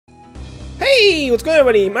Hey, what's going on,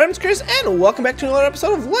 everybody? My name's Chris, and welcome back to another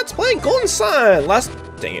episode of Let's Play Golden Sun. Last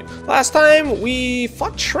time we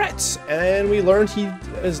fought Tret, and we learned he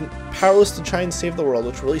is powerless to try and save the world,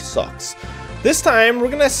 which really sucks. This time,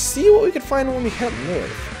 we're gonna see what we can find when we head up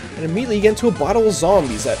north, and immediately get into a battle with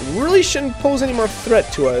zombies that really shouldn't pose any more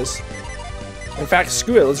threat to us. In fact,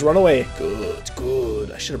 screw it, let's run away.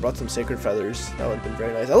 Good. I should have brought some sacred feathers. That would have been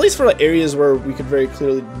very nice. At least for the areas where we could very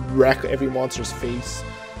clearly wreck every monster's face.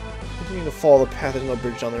 We need to follow the path. There's no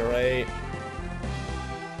bridge on the right.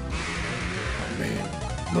 Oh man.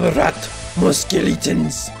 More rat, more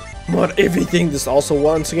skeletons, more everything. This also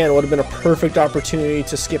once again would have been a perfect opportunity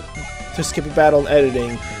to skip a battle in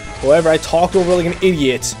editing. However, I talked over like an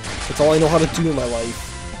idiot. That's all I know how to do in my life.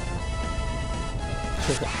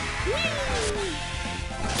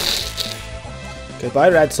 Goodbye,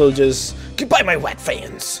 rat soldiers. Goodbye, my wet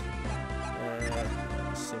fans.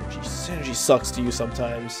 Synergy sucks to you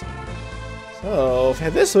sometimes. So, if we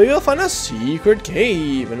head this way, we'll find a secret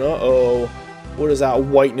cave. And uh-oh, what is that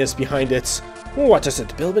whiteness behind it? What is it?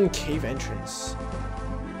 Bilbin cave entrance.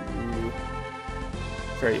 Ooh.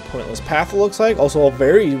 Very pointless path, it looks like. Also, a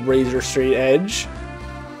very razor straight edge.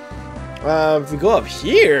 If we go up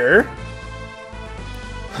here,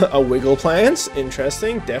 a wiggle plant.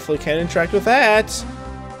 Interesting. Definitely can interact with that.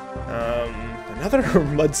 Another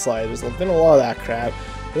mudslide. There's been a lot of that crap.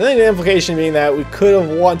 But then the implication being that we could have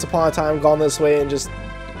once upon a time gone this way and just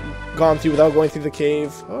gone through without going through the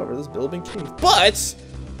cave. However, this building cave. But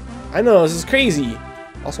I know this is crazy.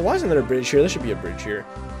 Also, why isn't there a bridge here? There should be a bridge here.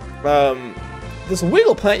 This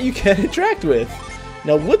wiggle plant you can interact with.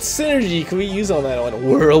 Now, what synergy can we use on that one?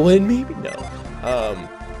 Whirlwind, maybe? No.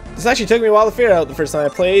 This actually took me a while to figure out the first time I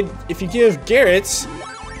played. If you give Garrett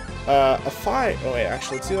a 5. Oh wait,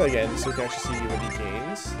 actually, let's do that again so we can actually see what he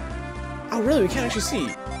gains. Oh really? We can't actually see.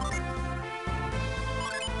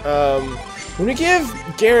 When we give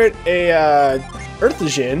Garrett a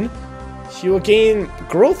Earthogen, he will gain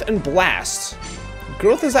Growth and Blast.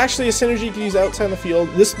 Growth is actually a synergy you can use outside the field.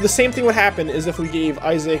 The same thing would happen is if we gave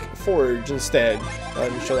Isaac Forge instead.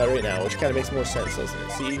 Let me show that right now, which kind of makes more sense, doesn't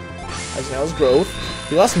it? See, Isaac now has Growth.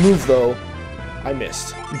 The last move though, I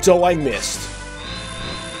missed. I missed.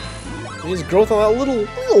 He has Growth on that little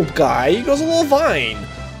guy. He goes a little vine.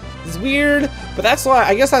 It's weird, but that's why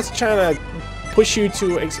I guess that's trying to push you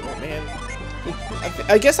to. Oh man,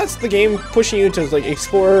 I guess that's the game pushing you to like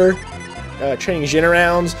explore, training Jin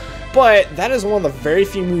arounds. But that is one of the very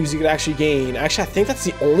few moves you could actually gain. Actually, I think that's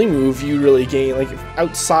the only move you really gain, like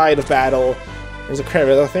outside of battle. There's a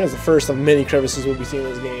crevice. I think it's the first of many crevices we'll be seeing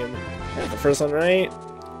in this game. That's the first one, right?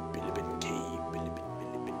 Bilibin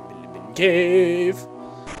cave.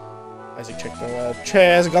 Isaac checked the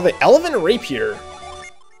chest. Got the Elven Rapier.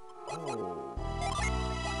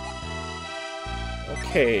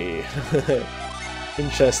 Okay.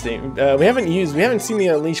 Interesting. We haven't seen the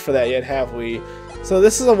unleash for that yet, have we? So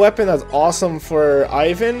this is a weapon that's awesome for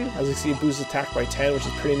Ivan. As you see, it boosts attack by 10, which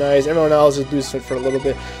is pretty nice. Everyone else is boosted for a little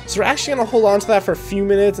bit. So we're actually gonna hold on to that for a few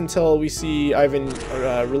minutes until we see Ivan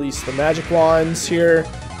release the magic wands here.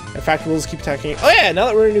 In fact, we'll just keep attacking. Oh yeah, now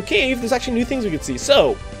that we're in a new cave, there's actually new things we can see.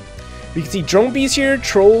 So we can see drone bees here,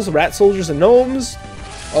 trolls, rat soldiers, and gnomes,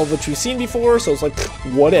 all of which we've seen before. So it's like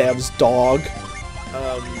whatevs, dog.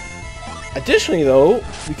 Additionally, though,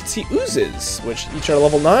 we can see oozes, which each are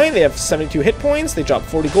level 9. They have 72 hit points. They drop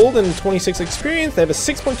 40 gold and 26 experience. They have a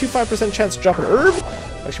 6.25% chance to drop an herb.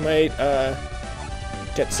 Actually, might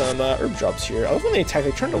get some herb drops here. I love when they attack.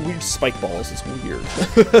 They turn into weird spike balls. It's weird.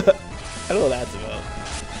 I don't know what that's about.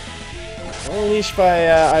 Unleashed by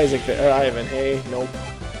Isaac or Ivan. Hey, nope.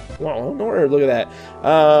 Wow, no herb. Look at that.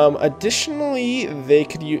 Additionally, they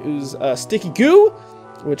could use sticky goo,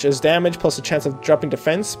 which is damage plus a chance of dropping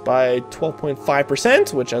defense by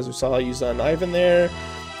 12.5%, which, as we saw, I used on Ivan there.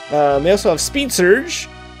 They also have Speed Surge,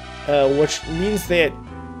 which means they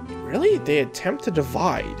attempt to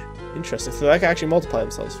divide. Interesting. So they can actually multiply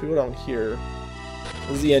themselves. If we go down here,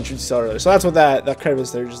 this is the entrance you saw earlier. So that's what that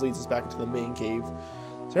crevice there just leads us back into the main cave.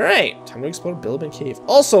 So, alright, time to explore Bilibin Cave.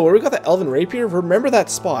 Also, where we got the Elven Rapier, remember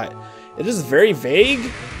that spot. It is very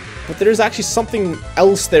vague, but there's actually something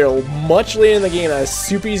else there much later in the game that is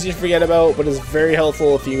super easy to forget about, but is very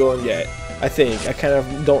helpful if you go and get. I think. I kind of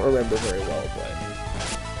don't remember very well, but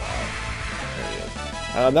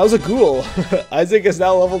that was a ghoul. Isaac is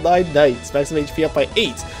now level 9 knights. Maximum HP up by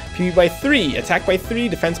 8. PV by 3. Attack by 3.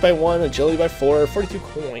 Defense by 1. Agility by 4. 42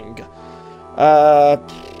 coin.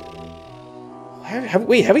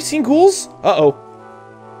 Wait, have we seen ghouls? Uh-oh.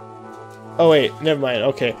 Oh, wait. Never mind.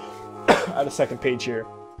 Okay. I had a second page here.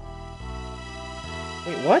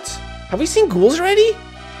 Wait, what? Have we seen ghouls already?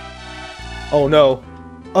 Oh no.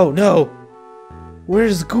 Oh no.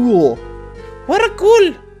 Where's Ghoul? What a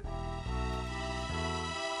Ghoul!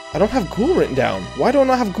 I don't have Ghoul written down. Why don't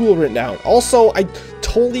I have Ghoul written down? Also, I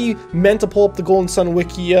totally meant to pull up the Golden Sun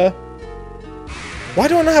wiki. Why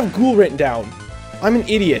don't I have Ghoul written down? I'm an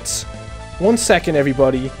idiot. 1 second,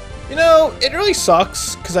 everybody. You know, it really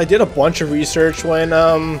sucks, because I did a bunch of research when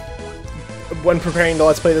preparing to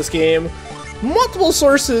Let's Play this game. Multiple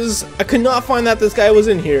sources, I could not find that this guy was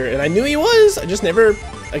in here, and I knew he was, I just never,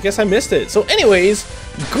 I guess I missed it. So anyways,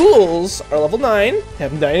 Ghouls are level 9,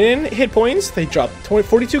 have 9 hit points, they drop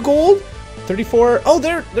 42 gold, 34, oh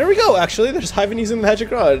there we go actually, there's Ivan using the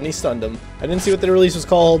magic rod, and he stunned him. I didn't see what the release was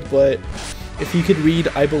called, but if you could read,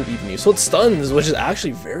 I believe in you. So it stuns, which is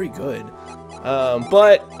actually very good.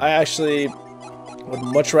 But I actually would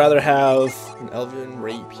much rather have an Elven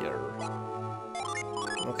Rapier.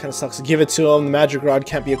 Well, it kind of sucks to give it to him. The magic rod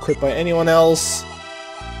can't be equipped by anyone else.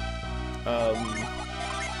 Yeah,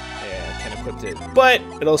 I can't equip it, but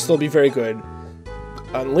it'll still be very good.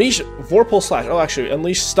 Unleash Vorpal Slash. Oh, actually,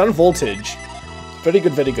 unleash Stun Voltage. Very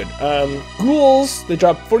good, very good. Ghouls, they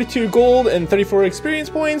drop 42 gold and 34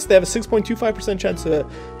 experience points. They have a 6.25% chance to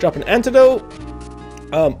drop an antidote.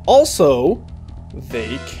 Also,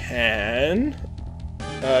 they can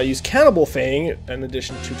use Cannibal Fang in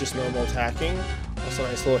addition to just normal attacking. Also, a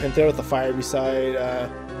nice little hint there with the fire beside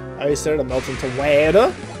ice there to melt into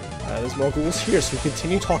water. There's more ghouls here, so we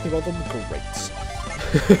continue talking about them. Great.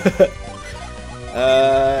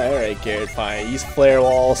 Alright, Garrett, fine. Use Flare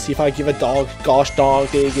Wall, see if I give a gosh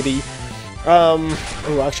dog diggity.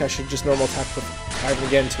 Oh, actually, I should just normal attack with Ivan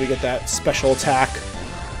again until we get that special attack.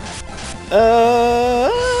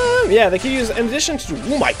 Yeah, they can use, in addition to,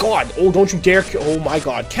 oh my god, oh, don't you dare, oh my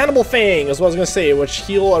god, Cannibal Fang is what I was gonna say, which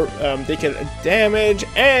heal, they can damage,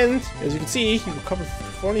 and, as you can see, he recovered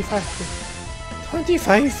 25.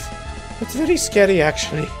 That's very scary,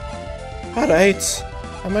 actually. Alright.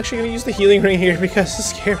 I'm actually going to use the healing ring here because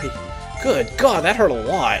it's scary. Good God, that hurt a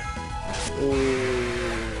lot.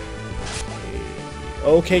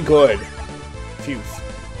 Okay, good. Phew.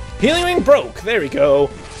 Healing ring broke. There we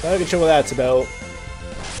go. Now I can show what that's about.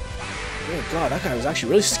 Oh God, that guy was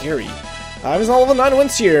actually really scary. I was on level 9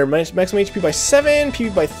 once here. Maximum HP by 7,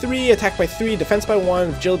 PV by 3, attack by 3, defense by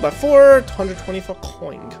 1, agility by 4, 124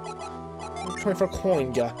 coin. 124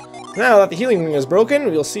 coin. Now that the healing ring is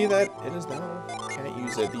broken, we'll see that it is now. Can't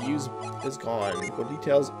use it. The use is gone. Go to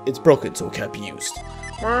details. It's broken, so it can't be used.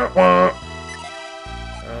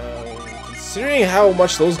 Considering how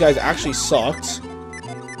much those guys actually sucked,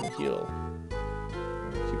 heal.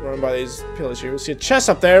 Keep running by these pillars here. We'll see a chest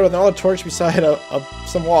up there with another torch beside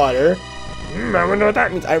some water. I wonder what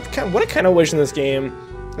that means. What I kind of wish in this game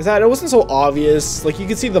is that it wasn't so obvious. Like, you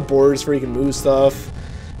could see the borders where you can move stuff.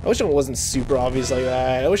 I wish it wasn't super obvious like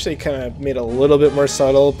that. I wish they kind of made it a little bit more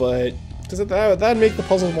subtle, but because that'd make the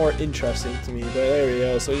puzzle more interesting to me. But there we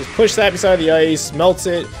go. So just push that beside the ice, melts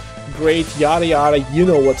it. Great, yada yada. You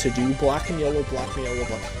know what to do. Black and yellow, black and yellow,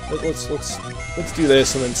 black. Let's do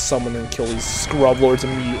this and then summon and kill these scrub lords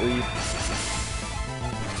immediately.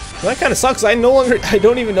 That kind of sucks. I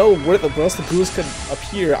don't even know where the rest of the ghouls could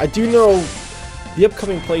appear. I do know the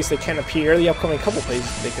upcoming place they can appear. The upcoming couple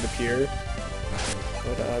places they could appear.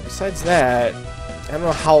 But besides that, I don't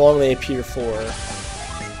know how long they appear for. There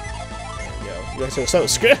we go. You guys are so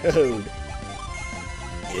screwed.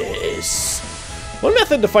 Yes. One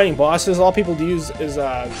method to fighting bosses all people use is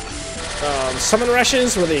summon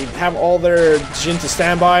rushes, where they have all their Jin to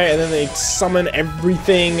standby, and then they summon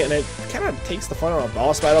everything, and it kind of takes the fun out of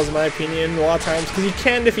boss battles, in my opinion, a lot of times, because you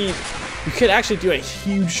could actually do a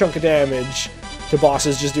huge chunk of damage to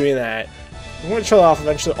bosses just doing that. I'm going to show that off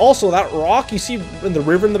eventually. Also, that rock you see in the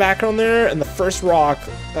river in the background there, and the first rock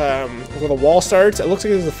where the wall starts, it looks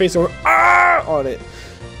like there's a face over on it.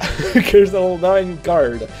 There's the whole 9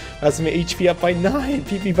 guard. That's my HP up by 9,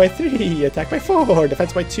 PP by 3, attack by 4,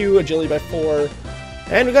 defense by 2, agility by 4,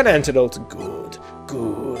 and we got antidotes. Good,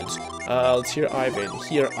 good. Let's hear Ivan.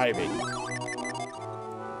 Alright,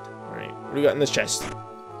 what do we got in this chest?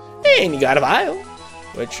 And you got a vial,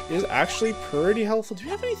 which is actually pretty helpful. Do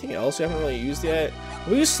we have anything else we haven't really used yet?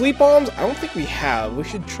 Have we used sleep bombs? I don't think we have. We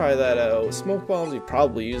should try that out. Smoke bombs we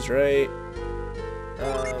probably used, right?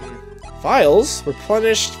 Vials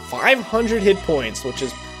replenished 500 hit points, which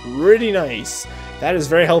is pretty nice. That is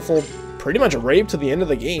very helpful pretty much right to the end of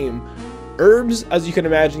the game. Herbs, as you can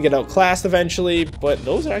imagine, get outclassed eventually, but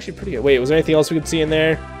those are actually pretty good. Wait, was there anything else we could see in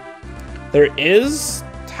there? There is.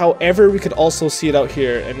 However, we could also see it out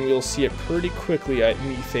here, and we'll see it pretty quickly, I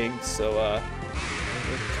think. So,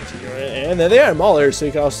 continue. And there they are, Maulers. So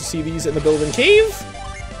you can also see these in the building cave.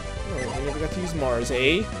 Oh, I never got to use Mars,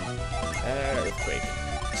 eh? Earthquake.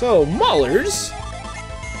 So, Maulers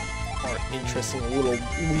interesting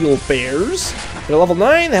little bears. They're level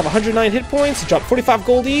 9, they have 109 hit points, they drop 45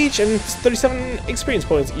 gold each, and 37 experience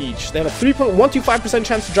points each. They have a 3.125%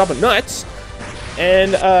 chance to drop a nut.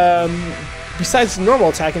 And besides normal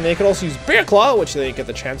attacking, they could also use Bear Claw, which they get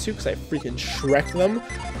the chance to because I freaking Shrek them,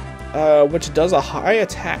 which does a high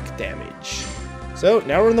attack damage. So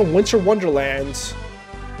now we're in the Winter Wonderland.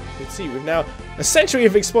 Let's see, essentially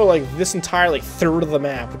we've explored like this entire like third of the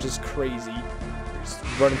map, which is crazy. Just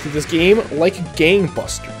running through this game like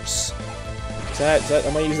gangbusters.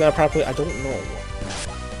 Am I using that properly? I don't know.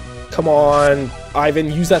 Come on,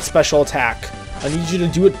 Ivan, use that special attack. I need you to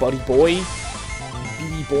do it, buddy boy.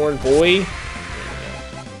 BB born boy.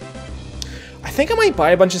 I think I might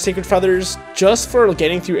buy a bunch of Sacred Feathers just for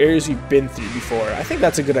getting through areas we've been through before. I think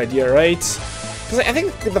that's a good idea, right? Because I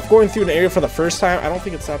think going through an area for the first time, I don't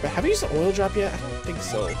think it's that bad. Have you used an oil drop yet? I don't think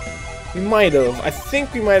so. We might have. I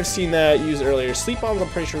think we might have seen that used earlier. Sleep bombs, I'm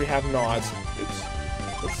pretty sure we have not. Oops.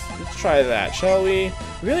 Let's try that, shall we?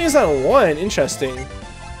 We really use that on 1. Interesting.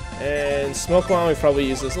 And smoke bomb, we probably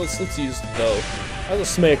use this. Let's use it though. That's a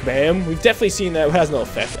smack bam. We've definitely seen that. It has no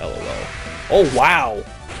effect, lol. Oh wow.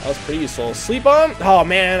 That was pretty useful. Sleep bomb? Oh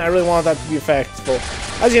man, I really want that to be effective.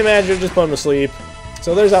 As you imagine, just put him to sleep.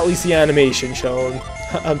 So there's at least the animation shown.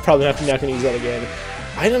 I'm probably not going to use that again.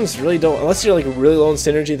 Items really don't, unless you're like really low in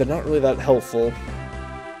synergy, they're not really that helpful.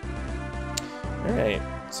 Alright,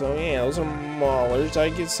 so yeah, those are maulers.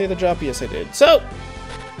 Did I say the drop? Yes, I did. So,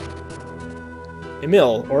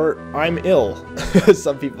 Imil, or I'm ill,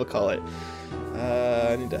 some people call it.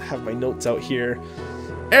 I need to have my notes out here.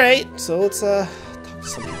 Alright, so let's talk to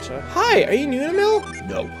some people. Hi, are you new to Imil?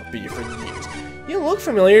 No, I've been here for years. You look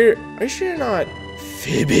familiar. Are you sure you're not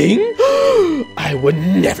fibbing? I would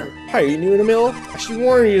never. Hi, are you new to Imil? I should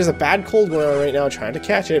warn you, there's a bad cold going on right now, trying to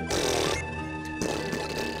catch it. Oops.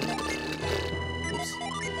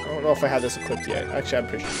 I don't know if I had this equipped yet. Actually, I'm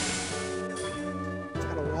pretty sure. I've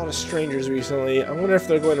had a lot of strangers recently. I wonder if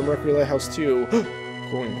they're going to Mercury Lighthouse too.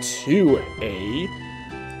 Going to a...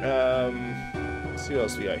 let's see what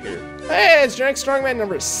else we got here. Hey, it's Generic Strongman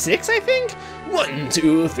number 6, I think? 1,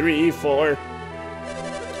 2, 3, 4.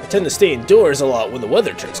 I tend to stay indoors a lot when the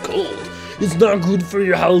weather turns cold. It's not good for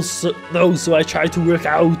your health, though, so I try to work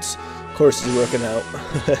out. Of course he's working out.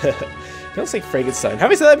 Feels like Frankenstein. Have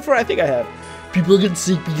I said that before? I think I have. People get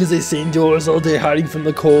sick because they stay indoors all day hiding from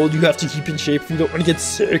the cold. You have to keep in shape if you don't want to get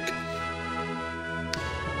sick.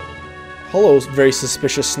 Hello, very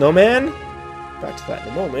suspicious snowman. Back to that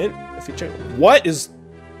in a moment. If you check, what is?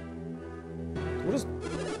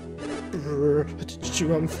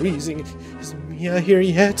 I'm freezing. Is Mia here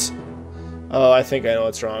yet? Oh, I think I know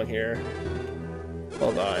what's wrong here.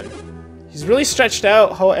 Hold on. He's really stretched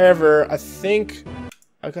out. However, I think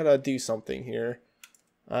I gotta do something here.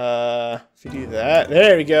 If you do that,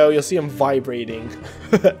 there we go. You'll see him vibrating.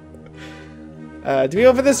 Did we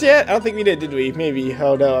open this yet? I don't think we did we? Maybe.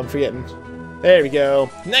 Oh no, I'm forgetting. There we go.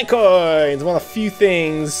 9 coins! One of the few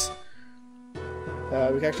things we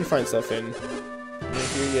can actually find stuff in.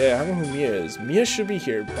 Yeah, I don't know who Mia is. Mia should be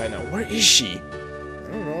here by now. Where is she? I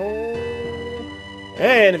don't know.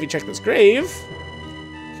 And if you check this grave... Oh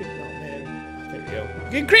man. There we go.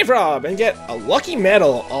 You get grave rob and get a lucky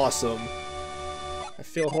medal. Awesome. I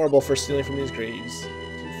feel horrible for stealing from these graves.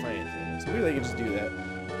 Didn't find anything. So maybe I can just do that.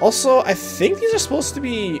 Also, I think these are supposed to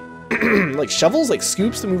be like shovels, like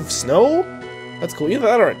scoops to move snow. That's cool. Either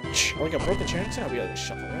that or like a broken chair. It's gotta be like a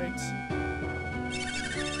shovel, right?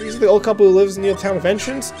 These are the old couple who lives near the town of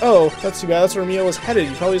entrance. Oh, that's too bad. That's where Mia was headed.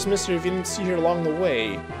 You probably just missed her if you didn't see her along the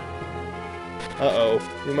way. Uh-oh.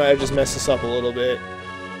 We might have just messed this up a little bit.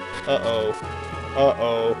 Uh-oh.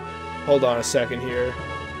 Uh-oh. Hold on a second here.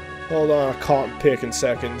 Hold on a cotton pick in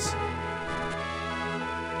seconds.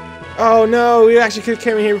 Oh no, we actually could have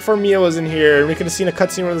came in here before Mia was in here. We could have seen a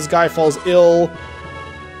cutscene where this guy falls ill.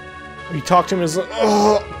 We talked to him and was like,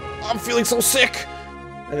 oh, I'm feeling so sick.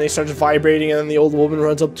 And they start vibrating, and then the old woman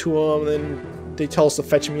runs up to him, and then they tell us to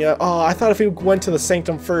fetch Mia. Oh, I thought if we went to the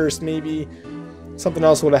sanctum first, maybe something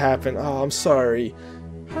else would have happened. Oh, I'm sorry.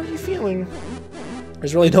 How are you feeling?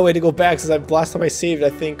 There's really no way to go back, since the last time I saved, I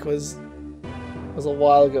think, was a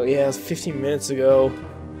while ago. Yeah, it was 15 minutes ago.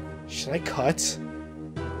 Should I cut?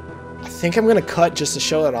 I think I'm gonna cut just to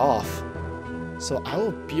show that off. So I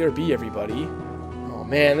will BRB everybody. Oh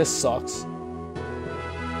man, this sucks.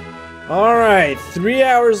 Alright, 3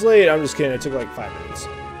 hours late. I'm just kidding, it took like 5 minutes.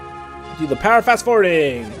 Do the power fast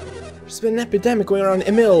forwarding. There's been an epidemic going around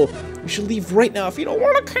in Imil. We should leave right now if you don't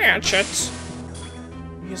want to catch it.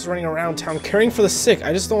 He's running around town caring for the sick.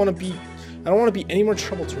 I just don't want to be... I don't want to be any more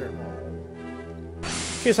trouble to her.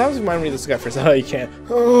 Okay, so how does you mind read this guy first? Oh, you can't.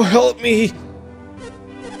 Oh, help me.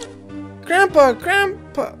 Grandpa,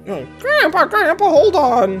 hold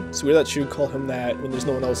on. It's weird that she would call him that when there's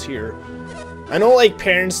no one else here. I know, like,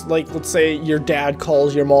 parents, like, let's say your dad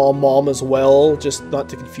calls your mom as well, just not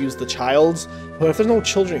to confuse the child. But if there's no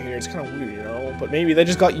children here, it's kind of weird, you know? But maybe they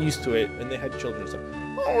just got used to it and they had children. So,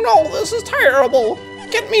 oh no, this is terrible.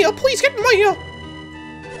 Get Mia, please get Mia.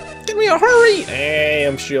 Get Mia, hurry. Hey,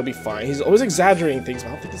 I'm sure he'll be fine. He's always exaggerating things, but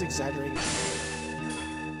I don't think he's exaggerating.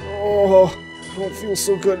 Oh, I don't feel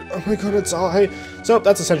so good. Am I gonna die? So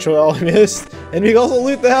that's essentially all I missed. And we can also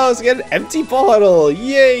loot the house, get an empty bottle.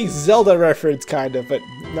 Yay, Zelda reference kind of, but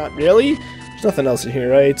not really. There's nothing else in here,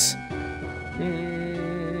 right?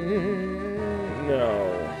 No.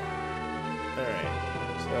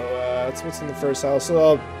 Alright. So that's what's in the first house.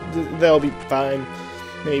 So they'll be fine.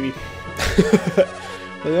 Maybe.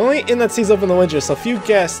 We're the only inn that stays open in the winter, so we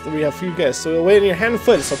have few guests. So we'll wait on your hand and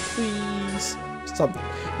foot, so please stop.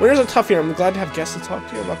 Winters are tough here. I'm glad to have guests to talk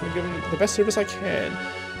to. I'm not going to give them the best service I can.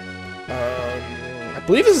 I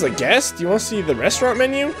believe this is a guest. Do you want to see the restaurant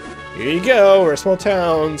menu? Here you go. We're a small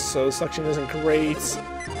town, so the selection isn't great.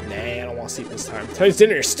 Nah, I don't want to see it this time. Today's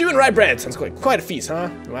dinner, stew and rye bread. Sounds quite a feast, huh?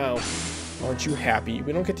 Wow. Aren't you happy?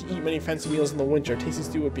 We don't get to eat many fancy meals in the winter. Tasty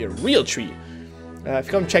stew would be a real treat. If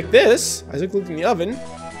you come check this, Isaac looked in the oven.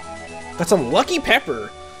 Got some lucky pepper.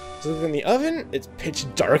 Isaac looked in the oven. It's pitch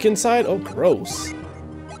dark inside. Oh, gross.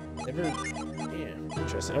 Yeah,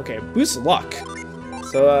 interesting. Okay, boost luck.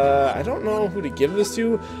 So, I don't know who to give this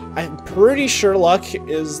to. I'm pretty sure luck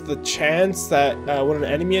is the chance that when an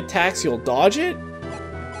enemy attacks, you'll dodge it.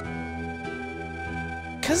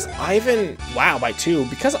 Because Ivan, wow, by 2.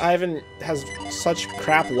 Because Ivan has such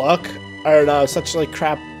crap luck, or no, such like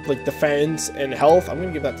crap like defense and health, I'm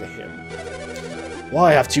gonna give that to him.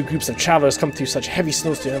 Why have 2 groups of travelers come through such heavy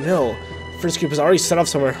snows to Imil? First group is already set up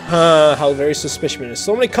somewhere. Huh, how very suspicious.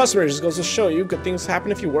 So many customers, just goes to show you good things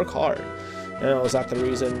happen if you work hard. Oh, is that the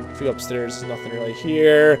reason? If you go upstairs, there's nothing really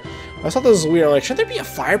here. I thought this was weird. I'm like, should there be a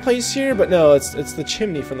fireplace here? But no, it's the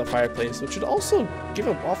chimney from the fireplace, which should also give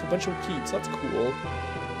off a bunch of heat, so that's cool.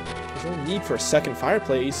 There's no need for a second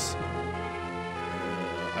fireplace.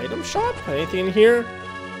 Item shop? Anything in here?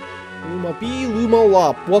 Luma B, Luma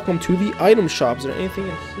Lop. Welcome to the item shop. Is there anything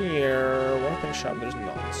in here? Weapon shop, there's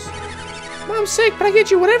not. I'm sick, but I get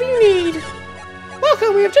you whatever you need.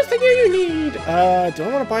 Welcome, we have just the gear you need. Do I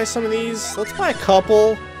want to buy some of these? Let's buy a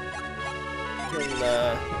couple.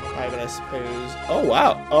 Ivan, I suppose. Oh,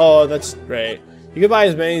 wow. Oh, that's great. You can buy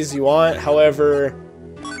as many as you want, however...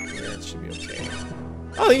 Yeah, it should be okay.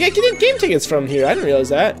 Oh, you get game tickets from here. I didn't realize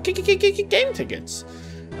that. Game tickets.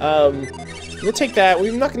 We'll take that.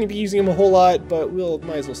 We're not going to be using them a whole lot, but we'll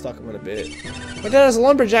might as well stock them in a bit. My dad is a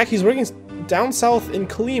lumberjack. He's working down south in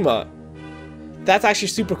Kalima. That's actually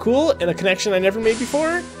super cool, and a connection I never made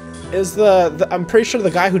before is I'm pretty sure the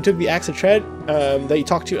guy who took the axe to tread that you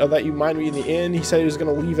talked to, that you might be in the inn, he said he was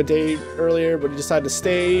going to leave a day earlier, but he decided to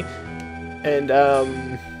stay, and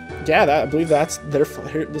yeah, I believe that's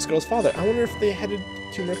this girl's father. I wonder if they headed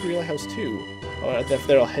to Mercury Lighthouse too, or if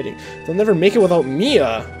they're all heading. They'll never make it without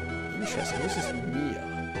Mia. Interesting, this is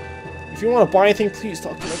Mia. If you want to buy anything, please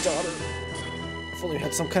talk to my daughter. If only we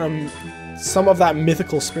had some of that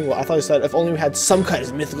mythical spring water. I thought you said if only we had some kind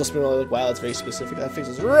of mythical spring water. Like, wow, that's very specific. That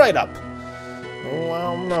fixes right up. Oh, I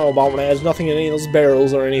don't know about that. There's nothing in any of those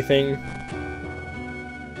barrels or anything.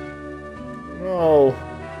 No.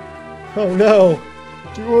 Oh no.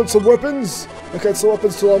 Do you want some weapons? I got some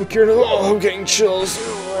weapons till I'm cured. Oh, I'm getting chills.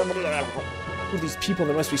 Who are these people?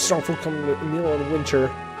 There must be strong folk coming to Imil in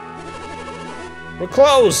winter. We're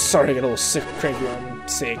closed! Sorry, I get a little sick, cranky. I'm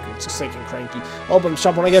sick and cranky. Open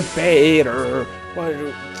shop when I get better. Why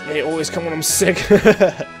do they always come when I'm sick?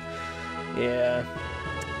 Yeah.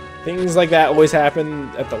 Things like that always happen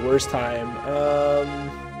at the worst time.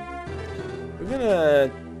 We're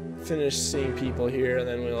gonna finish seeing people here, and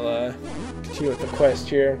then we'll continue with the quest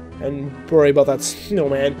here, and worry about that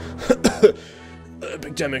snowman. The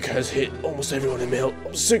epidemic has hit almost everyone in Imil.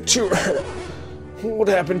 I'm sick too. What would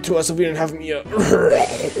happen to us if we didn't have Mia?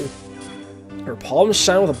 Her palms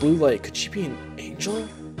shine with a blue light. Could she be an angel?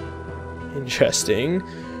 Interesting.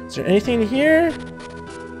 Is there anything here?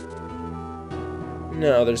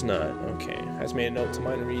 No, there's not. Okay. I just made a note to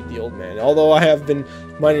mind read the old man. Although I have been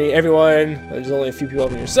monitoring everyone, there's only a few people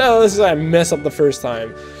up here. So this is I messed up the first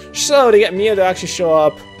time. So to get Mia to actually show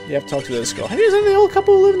up, you have to talk to this girl. Have you seen the old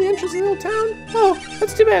couple who live in the entrance of the old town? Oh,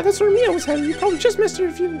 that's too bad. That's where Mia was headed. You probably just missed her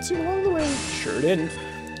if you didn't see her along the way. Sure didn't.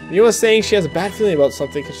 Mia was saying she has a bad feeling about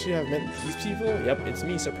something. Could she have met these people? Yep, it's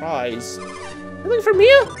me. Surprise. You're looking for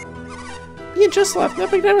Mia? Mia just left. That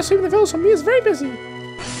big never sweeping the village, so Mia's very busy.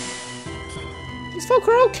 These folk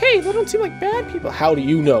are okay. They don't seem like bad people. How do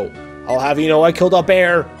you know? I'll have you know I killed a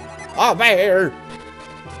bear. A bear.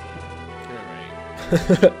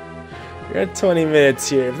 Alright. We're at 20 minutes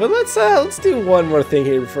here, but let's do one more thing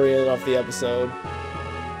here before we end off the episode.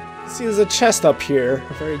 See, there's a chest up here,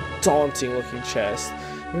 a very daunting looking chest.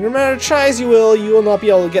 And no matter try as you will not be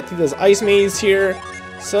able to get through this ice maze here.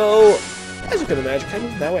 So, as you can imagine, can I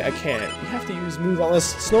move that way? I can't. You have to use move on this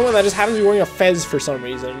snowman that just happens to be wearing a fez for some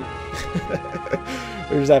reason.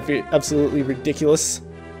 Which is absolutely ridiculous.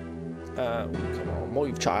 Come on,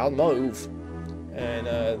 move, child, move. And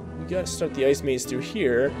we gotta start the ice maze through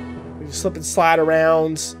here. We can slip and slide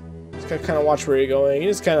around. Just gotta kind of watch where you're going. You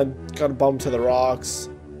just kind of gotta bump to the rocks.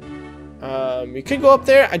 You could go up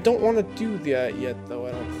there. I don't want to do that yet, though.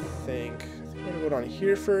 I don't think. I think I'm gonna go down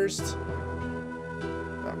here first.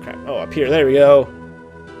 Okay. Oh, up here. There we go.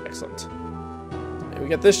 Excellent. And we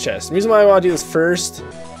got this chest. The reason why I want to do this first.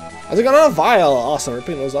 How's it going on a vial? Awesome. We're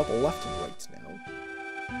putting those up left and right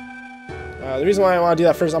now. The reason why I want to do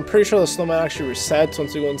that first, I'm pretty sure the snowman actually resets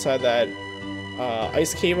once we go inside that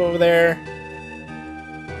ice cave over there.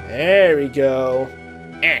 There we go.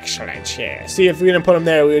 Excellent, yeah. See, if we didn't put him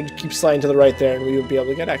there, we would keep sliding to the right there, and we would be able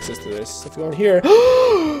to get access to this. If we go in here,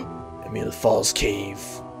 Imil Falls Cave.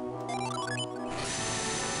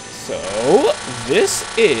 So, this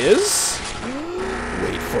is...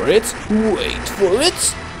 Wait for it. Wait for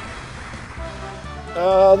it.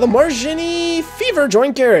 The Margini Fever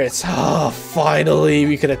Joint Garrets. Ah, finally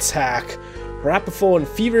we could attack. Rapiful and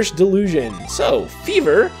Feverish Delusion. So,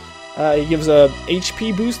 Fever... it gives a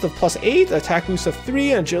HP boost of +8, attack boost of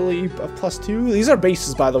 3, and agility of +2. These are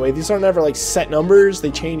bases, by the way. These are never like set numbers. They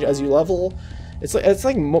change as you level. It's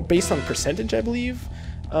like based on percentage, I believe.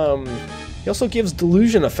 He also gives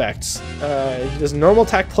delusion effects. He does normal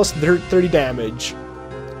attack plus 30 damage.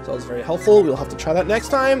 So that's very helpful. We'll have to try that next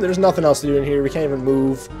time. There's nothing else to do in here. We can't even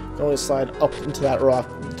move. We can only slide up into that rock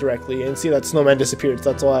directly. And see, that snowman disappeared.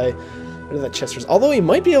 So that's why. That chest was, although we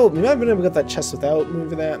might have been able to get that chest without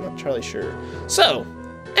moving that. I'm not entirely sure. So,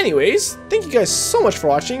 anyways, thank you guys so much for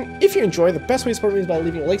watching. If you enjoy, the best way to support me is by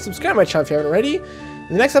leaving a like, subscribe to my channel if you haven't already. In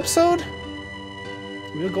the next episode,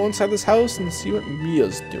 we'll go inside this house and see what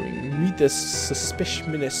Mia's doing. Meet this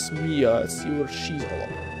suspicious Mia, see what she's all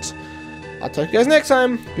about. I'll talk to you guys next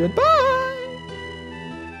time. Goodbye.